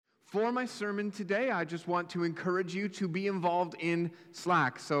For my sermon today, I just want to encourage you to be involved in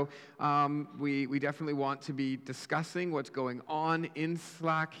Slack. So we definitely want to be discussing what's going on in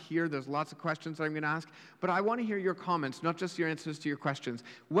Slack here. There's lots of questions that I'm going to ask, but I want to hear your comments, not just your answers to your questions.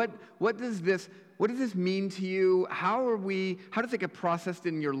 What does this mean to you? How does it get processed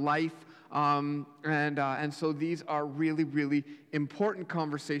in your life? And so these are really, really important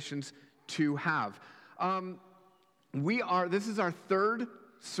conversations to have. This is our third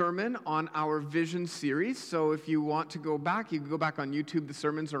sermon on our Vision series. So if you want to go back, you can go back on YouTube. The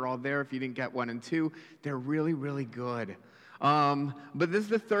sermons are all there if you didn't get 1 and 2. They're really, really good. But this is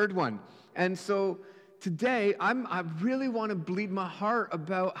the third one. And so today, I really want to bleed my heart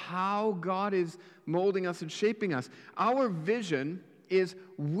about how God is molding us and shaping us. Our vision is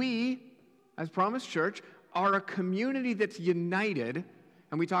we, as Promise Church, are a community that's united,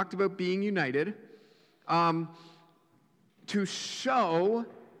 and we talked about being united, to show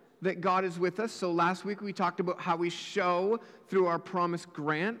that God is with us. So last week we talked about how we show through our Promise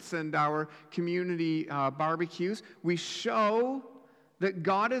grants and our community barbecues. We show that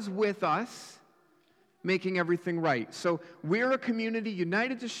God is with us, making everything right. So we're a community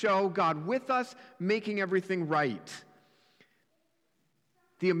united to show God with us, making everything right.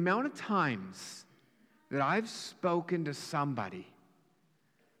 The amount of times that I've spoken to somebody,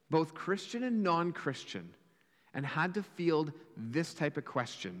 both Christian and non-Christian, and had to field this type of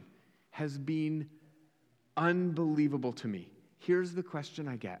question has been unbelievable to me. Here's the question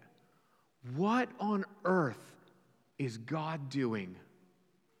I get. What on earth is God doing?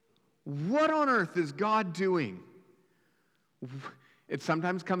 What on earth is God doing? It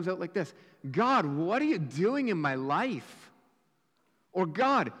sometimes comes out like this. God, what are you doing in my life? Or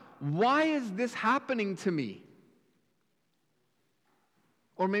God, why is this happening to me?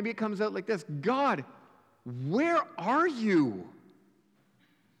 Or maybe it comes out like this. God, where are you?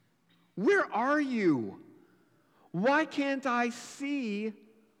 Where are you? Why can't I see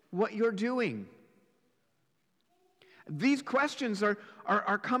what you're doing? These questions are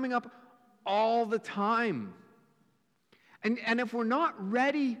coming up all the time. And if we're not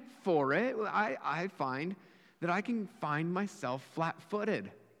ready for it, I find that I can find myself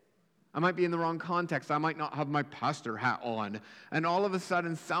flat-footed. I might be in the wrong context. I might not have my pastor hat on. And all of a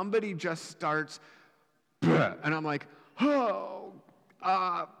sudden, somebody just starts, and I'm like,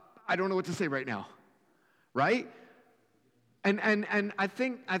 I don't know what to say right now, right? And I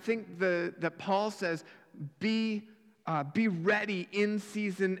think that Paul says, be ready in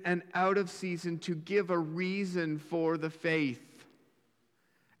season and out of season to give a reason for the faith.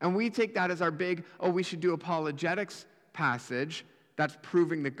 And we take that as our big, we should do apologetics passage that's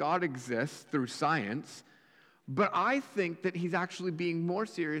proving that God exists through science. But I think that he's actually being more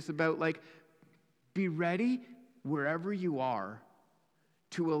serious about, be ready wherever you are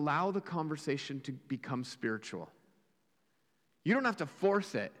to allow the conversation to become spiritual. You don't have to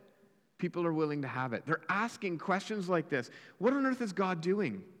force it. People are willing to have it. They're asking questions like this. What on earth is God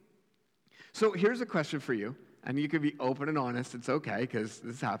doing? So here's a question for you, and you can be open and honest. It's okay, because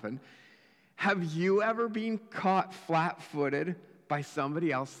this happened. Have you ever been caught flat-footed by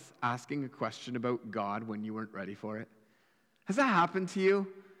somebody else asking a question about God when you weren't ready for it? Has that happened to you?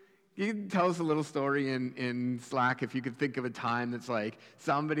 You can tell us a little story in Slack if you could think of a time that's like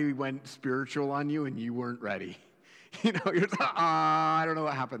somebody went spiritual on you and you weren't ready. You're like, I don't know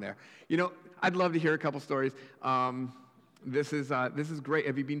what happened there. I'd love to hear a couple stories. This is great.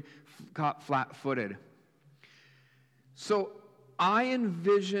 Have you been caught flat-footed? So I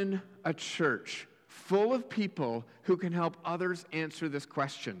envision a church full of people who can help others answer this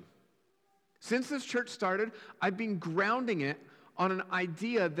question. Since this church started, I've been grounding it on an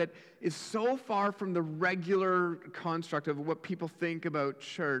idea that is so far from the regular construct of what people think about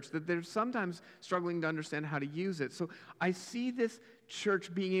church that they're sometimes struggling to understand how to use it. So I see this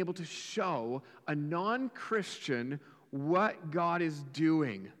church being able to show a non-Christian what God is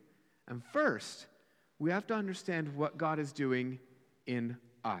doing. And first, we have to understand what God is doing in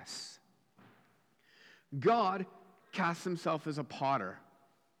us. God casts himself as a potter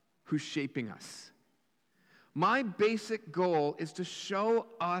who's shaping us. My basic goal is to show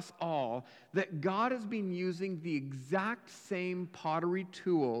us all that God has been using the exact same pottery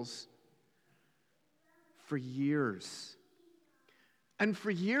tools for years. And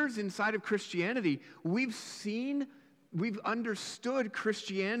for years inside of Christianity, we've understood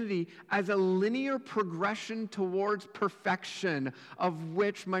Christianity as a linear progression towards perfection, of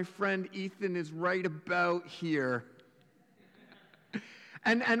which my friend Ethan is right about here.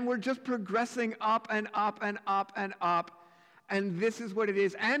 And we're just progressing up and up and up and up. And this is what it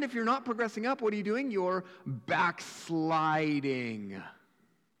is. And if you're not progressing up, what are you doing? You're backsliding.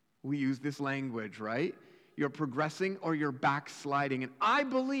 We use this language, right? You're progressing or you're backsliding. And I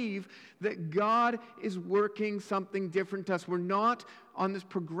believe that God is working something different to us. We're not on this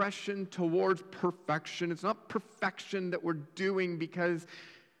progression towards perfection. It's not perfection that we're doing because,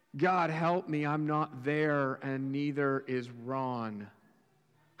 God help me, I'm not there, and neither is Ron.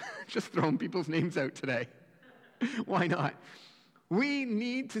 Just throwing people's names out today. Why not? We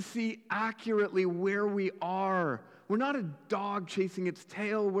need to see accurately where we are. We're not a dog chasing its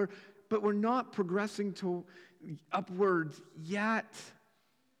tail, but we're not progressing to upwards yet.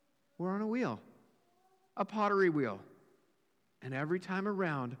 We're on a wheel, a pottery wheel. And every time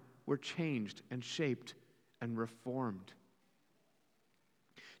around, we're changed and shaped and reformed.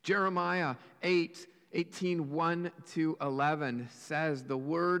 Jeremiah 18:1-11 says, the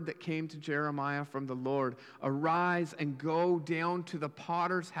word that came to Jeremiah from the Lord, arise and go down to the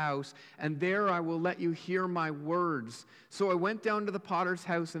potter's house, and there I will let you hear my words. So I went down to the potter's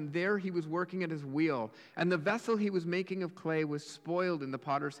house, and there he was working at his wheel, and the vessel he was making of clay was spoiled in the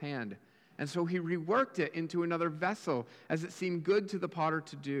potter's hand. And so he reworked it into another vessel, as it seemed good to the potter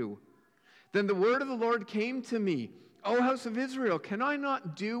to do. Then the word of the Lord came to me, O house of Israel, can I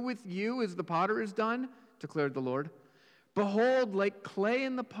not do with you as the potter has done? Declared the Lord. Behold, like clay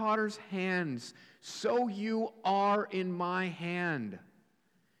in the potter's hands, so you are in my hand.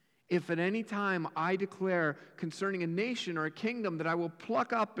 If at any time I declare concerning a nation or a kingdom that I will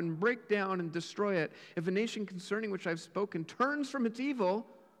pluck up and break down and destroy it, if a nation concerning which I've spoken turns from its evil,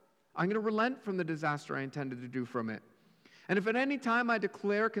 I'm going to relent from the disaster I intended to do from it. And if at any time I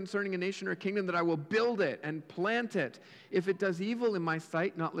declare concerning a nation or a kingdom that I will build it and plant it, if it does evil in my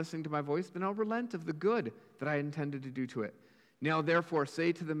sight, not listening to my voice, then I'll relent of the good that I intended to do to it. Now therefore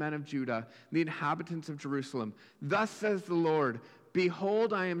say to the men of Judah, the inhabitants of Jerusalem, thus says the Lord,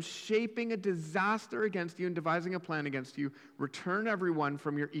 behold, I am shaping a disaster against you and devising a plan against you. Return everyone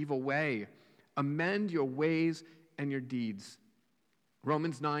from your evil way. Amend your ways and your deeds.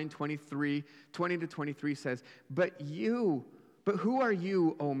 Romans 9:20-23 says, But who are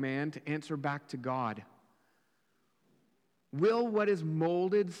you, O man, to answer back to God? Will what is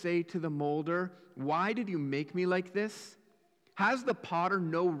molded say to the molder, why did you make me like this? Has the potter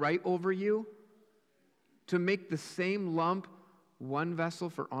no right over you to make the same lump one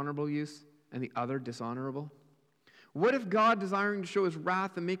vessel for honorable use and the other dishonorable? What if God, desiring to show his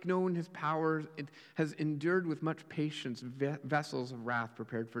wrath and make known his power, has endured with much patience vessels of wrath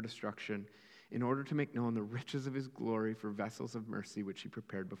prepared for destruction, in order to make known the riches of his glory for vessels of mercy which he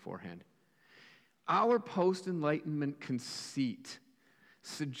prepared beforehand? Our post-enlightenment conceit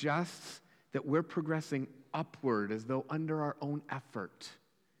suggests that we're progressing upward as though under our own effort.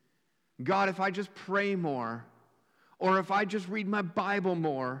 God, if I just pray more, or if I just read my Bible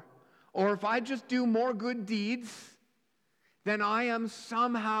more, or if I just do more good deeds, then I am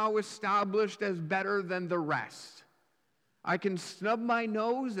somehow established as better than the rest. I can snub my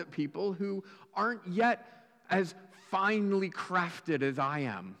nose at people who aren't yet as finely crafted as I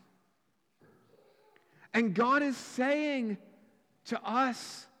am. And God is saying to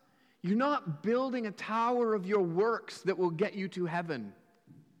us, you're not building a tower of your works that will get you to heaven.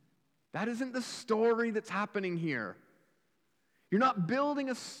 That isn't the story that's happening here. You're not building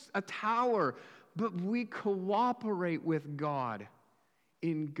a tower, but we cooperate with God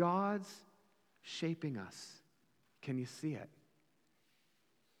in God's shaping us. Can you see it?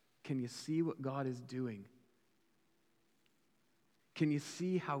 Can you see what God is doing? Can you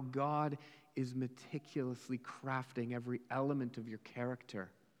see how God is meticulously crafting every element of your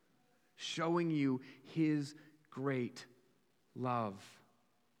character, showing you his great love?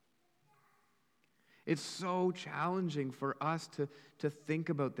 It's so challenging for us to think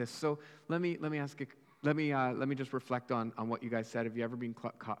about this. So let me just reflect on what you guys said. Have you ever been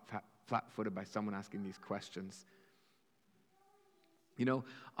caught flat-footed by someone asking these questions?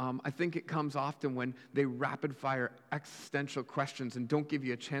 I think it comes often when they rapid-fire existential questions and don't give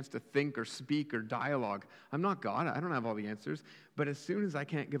you a chance to think or speak or dialogue. I'm not God. I don't have all the answers. But as soon as I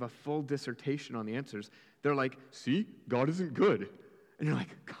can't give a full dissertation on the answers, they're like, see, God isn't good. And you're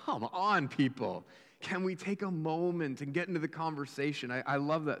like, come on, people. Can we take a moment and get into the conversation? I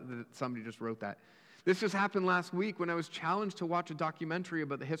love that somebody just wrote that. This just happened last week when I was challenged to watch a documentary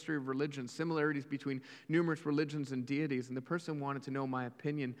about the history of religion, similarities between numerous religions and deities, and the person wanted to know my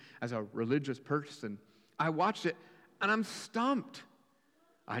opinion as a religious person. I watched it, and I'm stumped.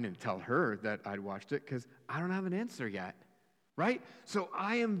 I didn't tell her that I'd watched it because I don't have an answer yet, right? So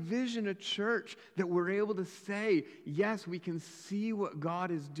I envision a church that we're able to say, yes, we can see what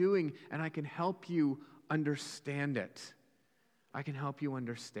God is doing, and I can help you understand it. I can help you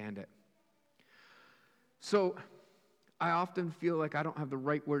understand it. So I often feel like I don't have the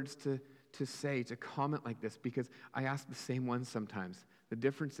right words to say, to comment like this, because I ask the same ones sometimes. The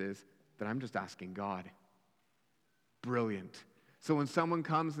difference is that I'm just asking God. Brilliant. So when someone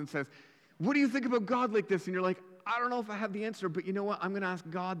comes and says, what do you think about God like this? And you're like, I don't know if I have the answer, but you know what? I'm going to ask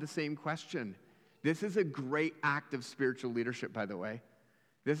God the same question. This is a great act of spiritual leadership, by the way.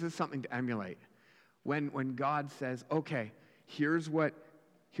 This is something to emulate. When God says, okay, here's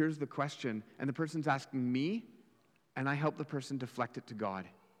the question, and the person's asking me, and I help the person deflect it to God.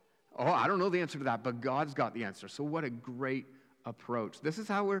 Oh, I don't know the answer to that, but God's got the answer. So what a great approach. This is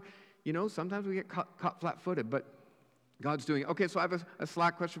how we're, sometimes we get caught flat-footed, but God's doing it. Okay, so I have a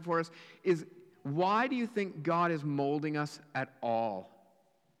Slack question for us. Why do you think God is molding us at all?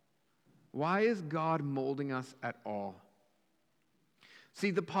 Why is God molding us at all?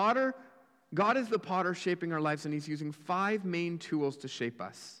 See, God is the potter shaping our lives, and he's using 5 main tools to shape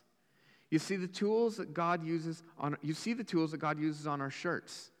us. You see the tools that God uses on our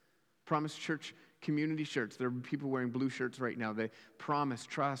shirts. Promise Church community shirts. There are people wearing blue shirts right now. They promise,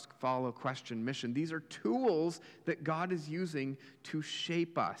 trust, follow, question, mission. These are tools that God is using to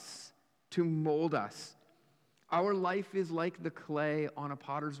shape us, to mold us. Our life is like the clay on a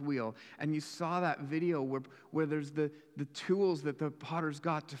potter's wheel. And you saw that video where there's the tools that the potter's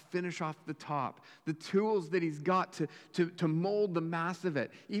got to finish off the top, the tools that he's got to mold the mass of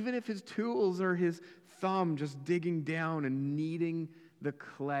it. Even if his tools are his thumb just digging down and kneading the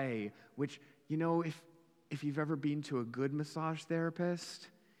clay, which, if you've ever been to a good massage therapist,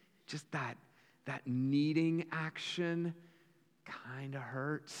 just that kneading action kind of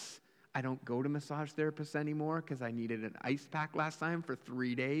hurts. I don't go to massage therapists anymore because I needed an ice pack last time for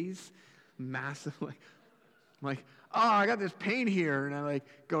 3 days. Massively. I'm like, oh, I got this pain here. And I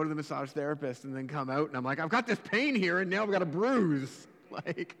go to the massage therapist and then come out and I'm like, I've got this pain here and now I've got a bruise.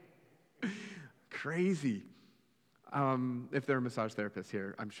 Crazy. If there are massage therapists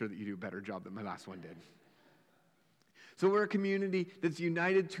here, I'm sure that you do a better job than my last one did. So we're a community that's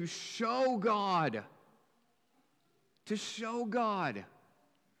united to show God. To show God.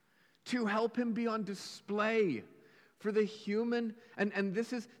 To help him be on display for the human. And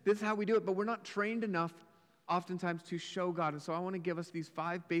this is how we do it, but we're not trained enough oftentimes to show God. And so I want to give us these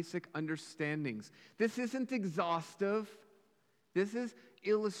 5 basic understandings. This isn't exhaustive. This is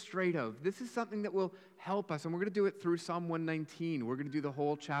illustrative. This is something that will help us. And we're going to do it through Psalm 119. We're going to do the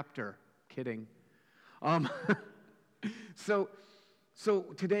whole chapter. Kidding. So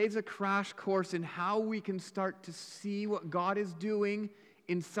today's a crash course in how we can start to see what God is doing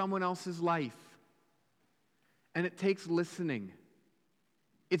in someone else's life. And it takes listening.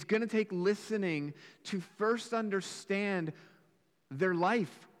 It's going to take listening to first understand their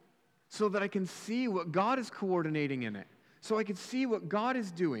life so that I can see what God is coordinating in it. So I can see what God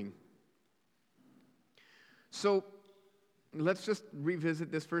is doing. So let's just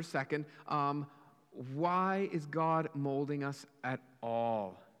revisit this for a second. Why is God molding us at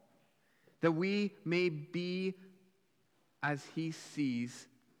all? That we may be as he sees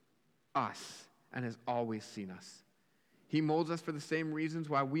us and has always seen us. He molds us for the same reasons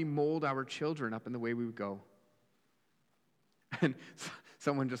why we mold our children up in the way we would go. And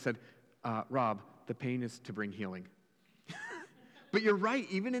someone just said, Rob, the pain is to bring healing. But you're right,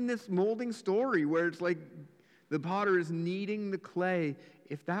 even in this molding story where it's like the potter is kneading the clay,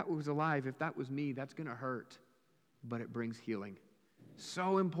 if that was alive, if that was me, that's going to hurt. But it brings healing.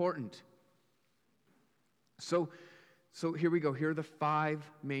 So important. So here we go. Here are the 5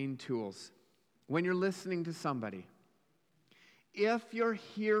 main tools. When you're listening to somebody, if you're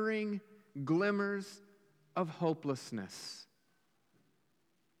hearing glimmers of hopelessness,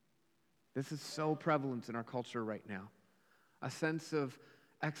 this is so prevalent in our culture right now. A sense of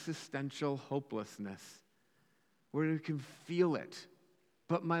existential hopelessness, where you can feel it.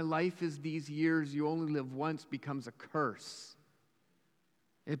 But my life is these years you only live once becomes a curse.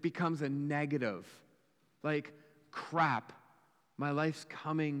 It becomes a negative. Like, crap, my life's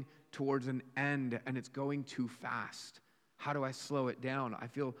coming towards an end and it's going too fast. How do I slow it down? I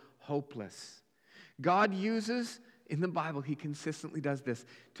feel hopeless. God uses, in the Bible, he consistently does this.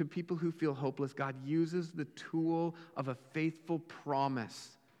 To people who feel hopeless, God uses the tool of a faithful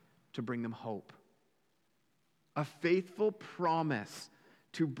promise to bring them hope. A faithful promise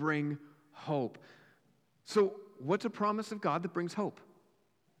to bring hope. So, what's a promise of God that brings hope?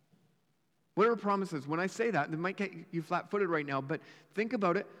 What are promises? When I say that, it might get you flat-footed right now, but think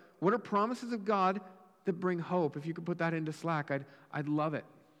about it. What are promises of God that bring hope? If you could put that into Slack, I'd love it.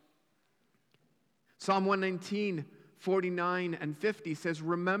 Psalm 119, 49 and 50 says,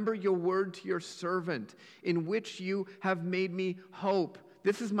 remember your word to your servant, in which you have made me hope.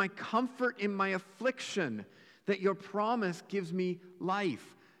 This is my comfort in my affliction, that your promise gives me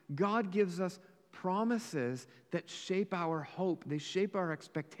life. God gives us promises that shape our hope. They shape our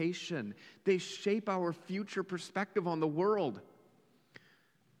expectation. They shape our future perspective on the world.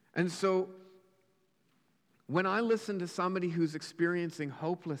 And so, when I listen to somebody who's experiencing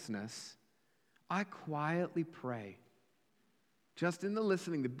hopelessness, I quietly pray. Just in the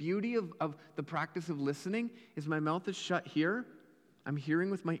listening. The beauty of the practice of listening is my mouth is shut here. I'm hearing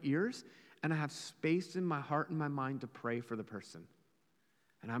with my ears, and I have space in my heart and my mind to pray for the person.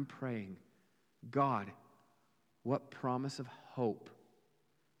 And I'm praying, God, what promise of hope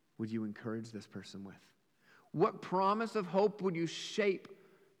would you encourage this person with? What promise of hope would you shape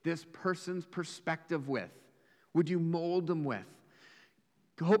this person's perspective with? Would you mold them with?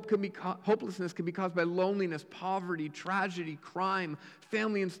 Hopelessness can be caused by loneliness, poverty, tragedy, crime,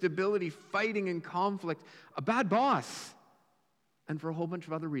 family instability, fighting and conflict, a bad boss, and for a whole bunch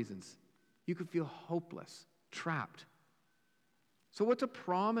of other reasons. You could feel hopeless, trapped. So what's a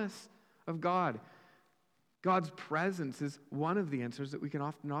promise of God? God's presence is one of the answers that we can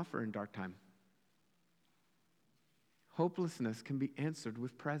often offer in dark time. Hopelessness can be answered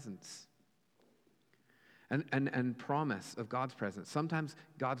with presence. And promise of God's presence. Sometimes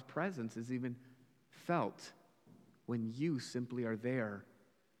God's presence is even felt when you simply are there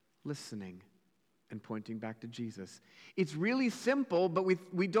listening and pointing back to Jesus. It's really simple, but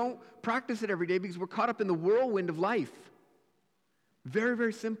we don't practice it every day because we're caught up in the whirlwind of life. Very,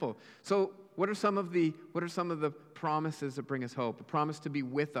 very simple. So what are some of the promises that bring us hope? A promise to be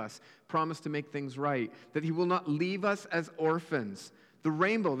with us, promise to make things right, that he will not leave us as orphans. The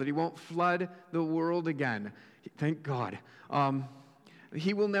rainbow, that he won't flood the world again. Thank God.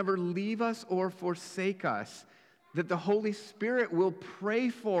 He will never leave us or forsake us. That the Holy Spirit will pray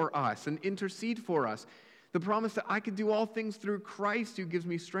for us and intercede for us. The promise that I can do all things through Christ who gives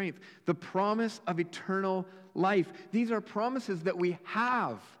me strength. The promise of eternal life. These are promises that we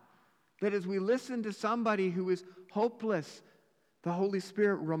have. That as we listen to somebody who is hopeless, the Holy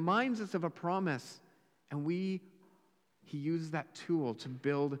Spirit reminds us of a promise, and He uses that tool to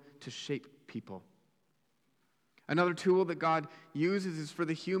build, to shape people. Another tool that God uses is for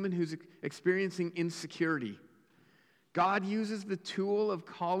the human who's experiencing insecurity. God uses the tool of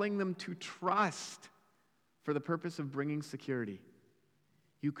calling them to trust for the purpose of bringing security.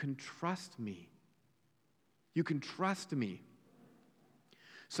 You can trust me. You can trust me.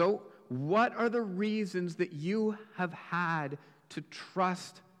 So, what are the reasons that you have had to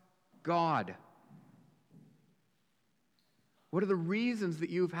trust God? What are the reasons that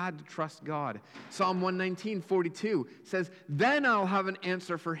you've had to trust God? Psalm 119:42 says, "Then I'll have an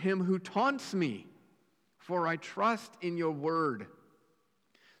answer for him who taunts me, for I trust in your word."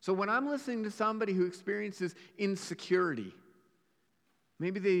 So when I'm listening to somebody who experiences insecurity,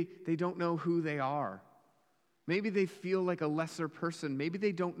 maybe they don't know who they are. Maybe they feel like a lesser person. Maybe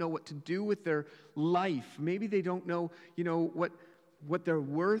they don't know what to do with their life. Maybe they don't know, what their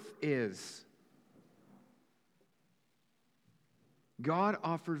worth is. God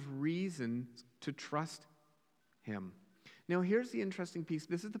offers reasons to trust him. Now, here's the interesting piece.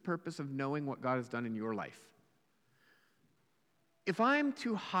 This is the purpose of knowing what God has done in your life. If I'm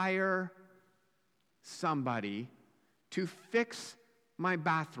to hire somebody to fix my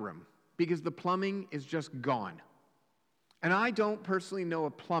bathroom because the plumbing is just gone, and I don't personally know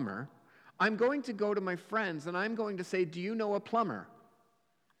a plumber, I'm going to go to my friends and I'm going to say, "Do you know a plumber?"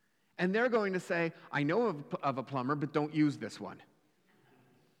 And they're going to say, "I know of a plumber, but don't use this one."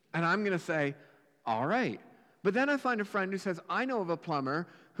 And I'm going to say, "All right." But then I find a friend who says, "I know of a plumber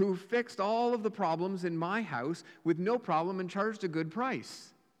who fixed all of the problems in my house with no problem and charged a good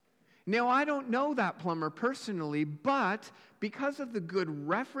price." Now, I don't know that plumber personally, but because of the good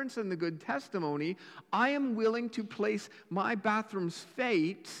reference and the good testimony, I am willing to place my bathroom's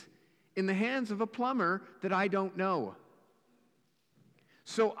fate in the hands of a plumber that I don't know.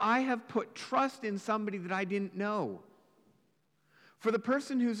 So I have put trust in somebody that I didn't know. For the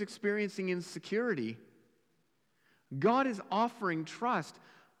person who's experiencing insecurity, God is offering trust.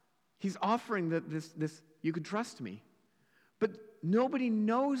 He's offering this you can trust me. But nobody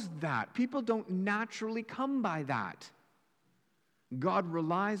knows that. People don't naturally come by that. God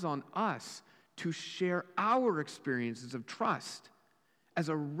relies on us to share our experiences of trust as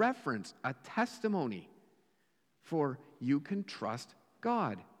a reference, a testimony for you can trust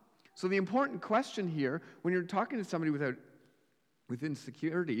God. So the important question here, when you're talking to somebody with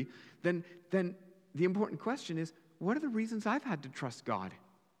insecurity, then the important question is, what are the reasons I've had to trust God?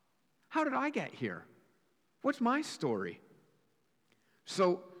 How did I get here? What's my story?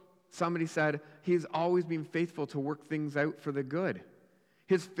 So somebody said, he's always been faithful to work things out for the good.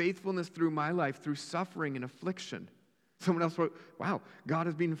 His faithfulness through my life, through suffering and affliction. Someone else wrote, wow, God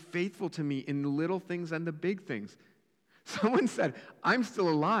has been faithful to me in the little things and the big things. Someone said, I'm still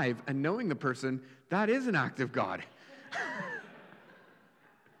alive, and knowing the person, that is an act of God.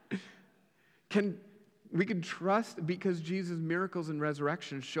 We can trust because Jesus' miracles and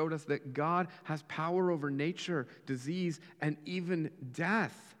resurrection showed us that God has power over nature, disease, and even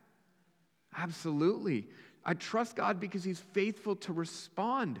death. Absolutely. I trust God because He's faithful to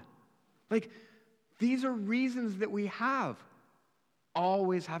respond. Like, these are reasons that we have.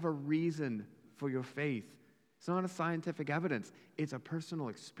 Always have a reason for your faith. It's not a scientific evidence. It's a personal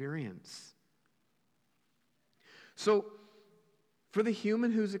experience. So, for the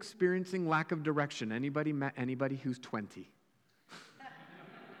human who's experiencing lack of direction, anybody met anybody who's 20?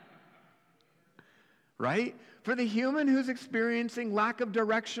 Right? For the human who's experiencing lack of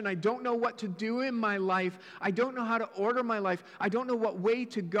direction, I don't know what to do in my life. I don't know how to order my life. I don't know what way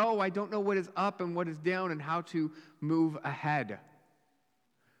to go. I don't know what is up and what is down and how to move ahead.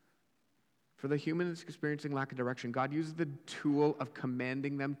 For the human who's experiencing lack of direction, God uses the tool of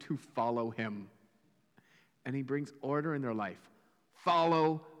commanding them to follow Him. And He brings order in their life.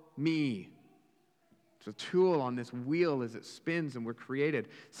 Follow me. It's a tool on this wheel as it spins and we're created.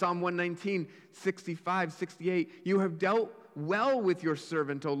 Psalm 119, 65, 68. You have dealt well with your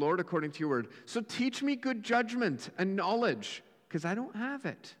servant, O Lord, according to your word. So teach me good judgment and knowledge, because I don't have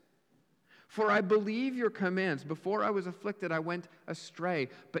it. For I believe your commands. Before I was afflicted, I went astray.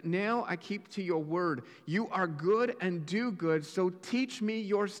 But now I keep to your word. You are good and do good, so teach me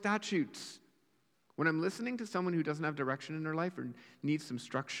your statutes. When I'm listening to someone who doesn't have direction in their life or needs some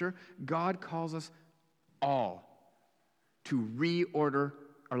structure, God calls us all to reorder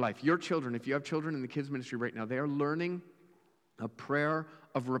our life. Your children, if you have children in the kids ministry right now, they are learning a prayer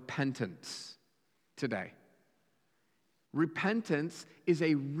of repentance today. Repentance is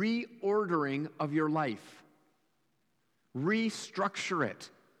a reordering of your life. Restructure it.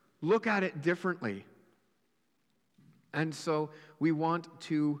 Look at it differently. And so we want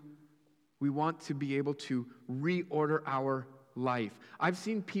to be able to reorder our life. I've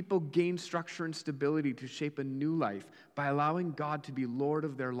seen people gain structure and stability to shape a new life by allowing God to be Lord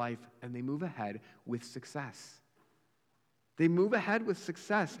of their life, and they move ahead with success. They move ahead with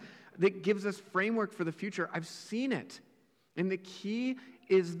success. That gives us framework for the future. I've seen it. And the key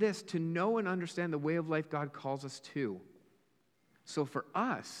is this, to know and understand the way of life God calls us to. So for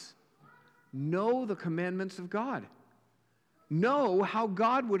us, know the commandments of God. Know how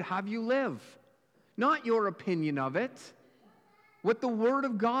God would have you live. Not your opinion of it. What the Word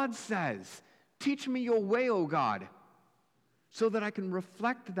of God says. Teach me your way, O God, so that I can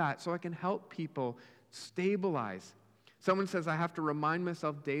reflect that, so I can help people stabilize. Someone says, I have to remind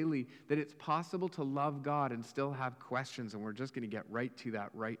myself daily that it's possible to love God and still have questions, and we're just going to get right to that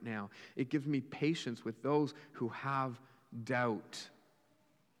right now. It gives me patience with those who have doubt.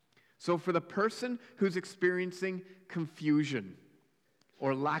 So for the person who's experiencing confusion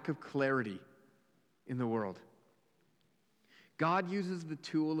or lack of clarity in the world, God uses the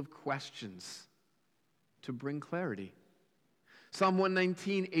tool of questions to bring clarity. Psalm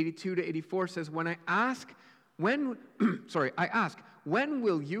 119, 82 to 84 says, I ask, when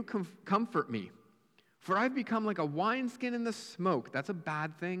will you comfort me? For I've become like a wineskin in the smoke. That's a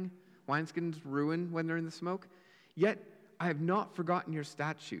bad thing. Wineskins ruin when they're in the smoke. Yet I have not forgotten your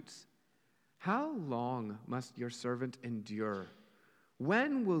statutes. How long must your servant endure?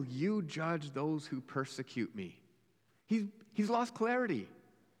 When will you judge those who persecute me? He's lost clarity.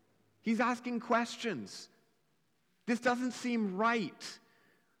 He's asking questions. This doesn't seem right.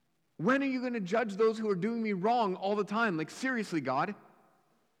 When are you going to judge those who are doing me wrong all the time? Like, seriously, God,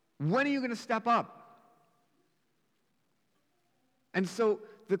 when are you going to step up? And so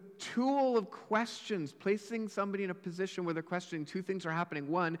the tool of questions, placing somebody in a position where they're questioning, two things are happening.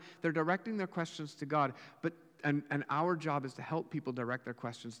 One, they're directing their questions to God, and our job is to help people direct their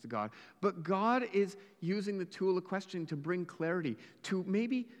questions to God. But God is using the tool of questioning to bring clarity, to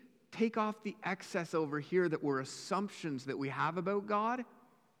maybe take off the excess over here that were assumptions that we have about God.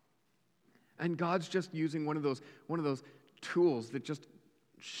 And God's just using one of those tools that just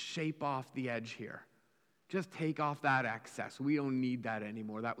shape off the edge here. Just take off that excess. We don't need that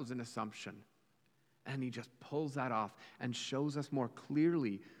anymore. That was an assumption. And He just pulls that off and shows us more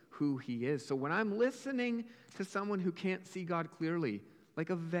clearly who He is. So when I'm listening to someone who can't see God clearly,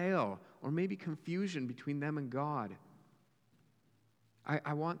 like a veil or maybe confusion between them and God,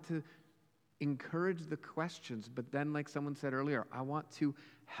 I want to encourage the questions, but then, like someone said earlier, I want to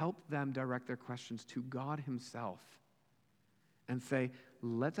help them direct their questions to God Himself and say,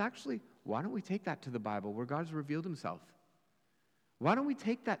 why don't we take that to the Bible where God's revealed Himself? Why don't we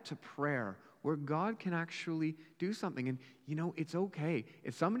take that to prayer where God can actually do something? And it's okay.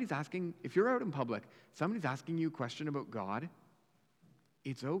 If you're out in public, somebody's asking you a question about God,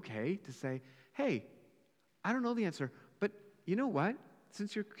 it's okay to say, hey, I don't know the answer, but you know what?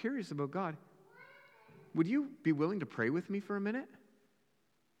 Since you're curious about God, would you be willing to pray with me for a minute?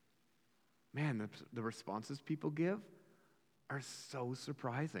 Man, the responses people give are so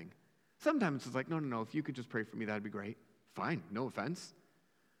surprising. Sometimes it's like, no, if you could just pray for me, that'd be great. Fine, no offense.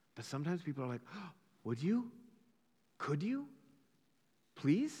 But sometimes people are like, oh, would you? Could you?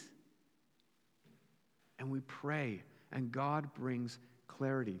 Please? And we pray, and God brings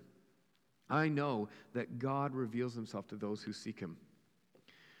clarity. I know that God reveals himself to those who seek him.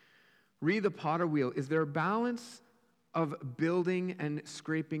 Read the potter wheel. Is there a balance of building and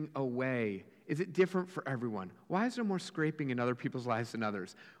scraping away? Is it different for everyone? Why is there more scraping in other people's lives than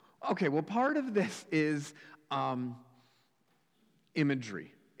others? Okay, well, part of this is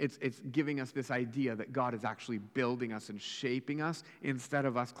imagery. It's giving us this idea that God is actually building us and shaping us instead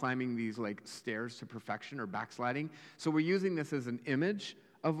of us climbing these like stairs to perfection or backsliding. So we're using this as an image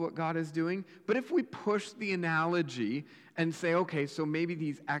of what God is doing. But if we push the analogy and say, okay, so maybe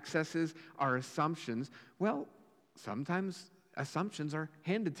these excesses are assumptions, well, sometimes assumptions are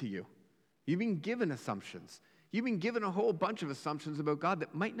handed to you. You've been given assumptions. You've been given a whole bunch of assumptions about God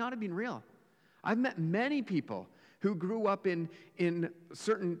that might not have been real. I've met many people who grew up in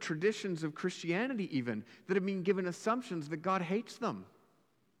certain traditions of Christianity even, that have been given assumptions that God hates them.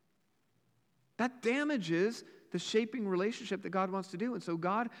 That damages the shaping relationship that God wants to do. And so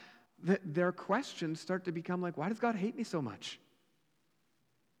their questions start to become like, why does God hate me so much?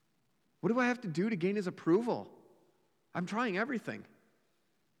 What do I have to do to gain his approval? I'm trying everything.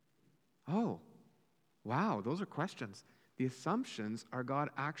 Oh, wow, those are questions. The assumptions are God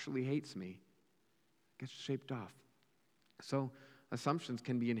actually hates me. Gets shaped off. So assumptions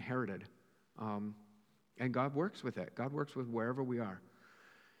can be inherited. And God works with it. God works with wherever we are.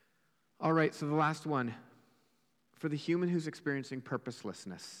 All right, so the last one. For the human who's experiencing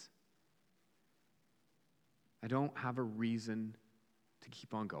purposelessness, I don't have a reason to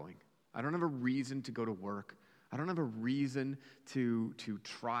keep on going. I don't have a reason to go to work. I don't have a reason to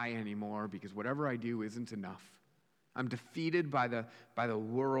try anymore because whatever I do isn't enough. I'm defeated by the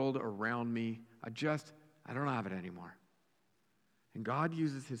world around me. I don't have it anymore. And God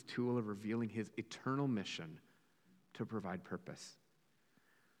uses his tool of revealing his eternal mission to provide purpose.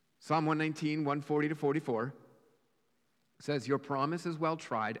 Psalm 119, 140-44 says, your promise is well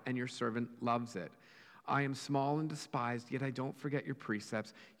tried and your servant loves it. I am small and despised, yet I don't forget your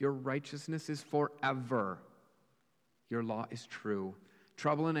precepts. Your righteousness is forever. Your law is true.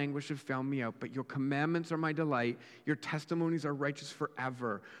 Trouble and anguish have found me out, but your commandments are my delight. Your testimonies are righteous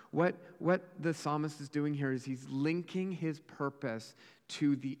forever. What the psalmist is doing here is he's linking his purpose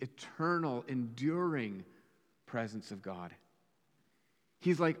to the eternal, enduring presence of God.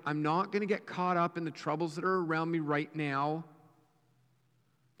 He's like, I'm not going to get caught up in the troubles that are around me right now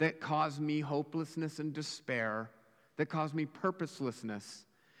that cause me hopelessness and despair, that cause me purposelessness.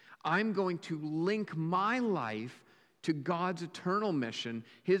 I'm going to link my life to God's eternal mission,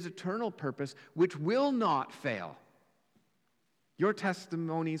 his eternal purpose, which will not fail. Your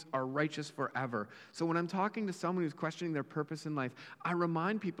testimonies are righteous forever. So when I'm talking to someone who's questioning their purpose in life, I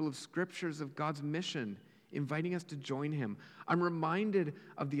remind people of scriptures of God's mission, inviting us to join him. I'm reminded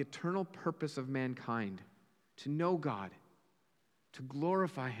of the eternal purpose of mankind, to know God, to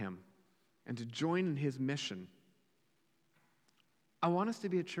glorify him, and to join in his mission. I want us to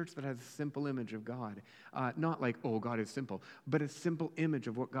be a church that has a simple image of God. Not like, oh, God is simple, but a simple image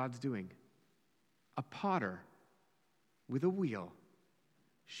of what God's doing. A potter with a wheel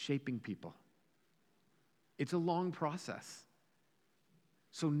shaping people. It's a long process.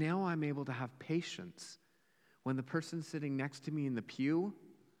 So now I'm able to have patience when the person sitting next to me in the pew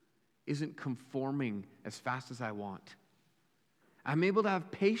isn't conforming as fast as I want. I'm able to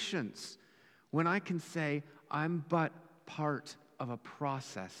have patience when I can say, I'm but part of a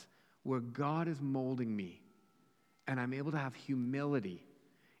process where God is molding me, and I'm able to have humility.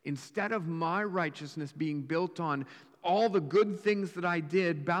 Instead of my righteousness being built on all the good things that I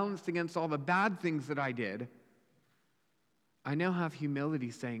did balanced against all the bad things that I did, I now have humility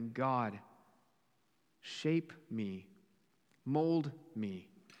saying, God, shape me, mold me,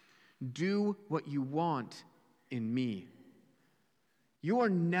 do what you want in me. You are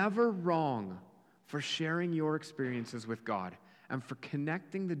never wrong for sharing your experiences with God and for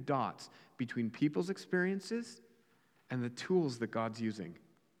connecting the dots between people's experiences and the tools that God's using.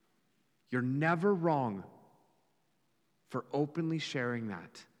 You're never wrong for openly sharing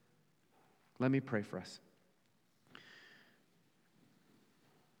that. Let me pray for us.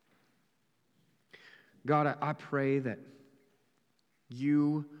 God, I pray that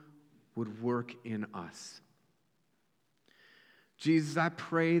you would work in us. Jesus, I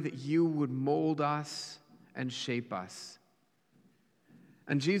pray that you would mold us and shape us.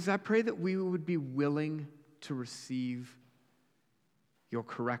 And Jesus, I pray that we would be willing to receive your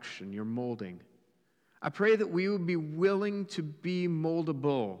correction, your molding. I pray that we would be willing to be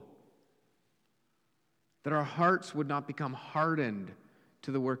moldable, that our hearts would not become hardened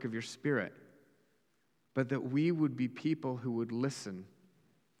to the work of your Spirit, but that we would be people who would listen.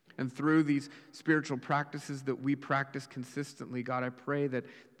 And through these spiritual practices that we practice consistently, God, I pray that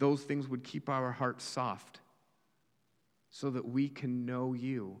those things would keep our hearts soft so that we can know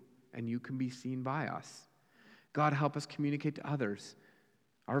you and you can be seen by us. God, help us communicate to others.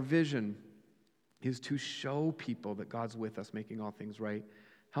 Our vision is to show people that God's with us, making all things right.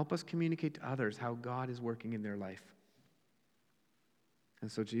 Help us communicate to others how God is working in their life.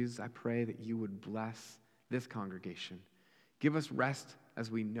 And so, Jesus, I pray that you would bless this congregation. Give us rest as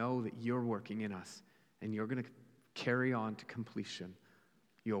we know that you're working in us and you're going to carry on to completion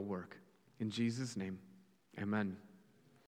your work. In Jesus' name, amen.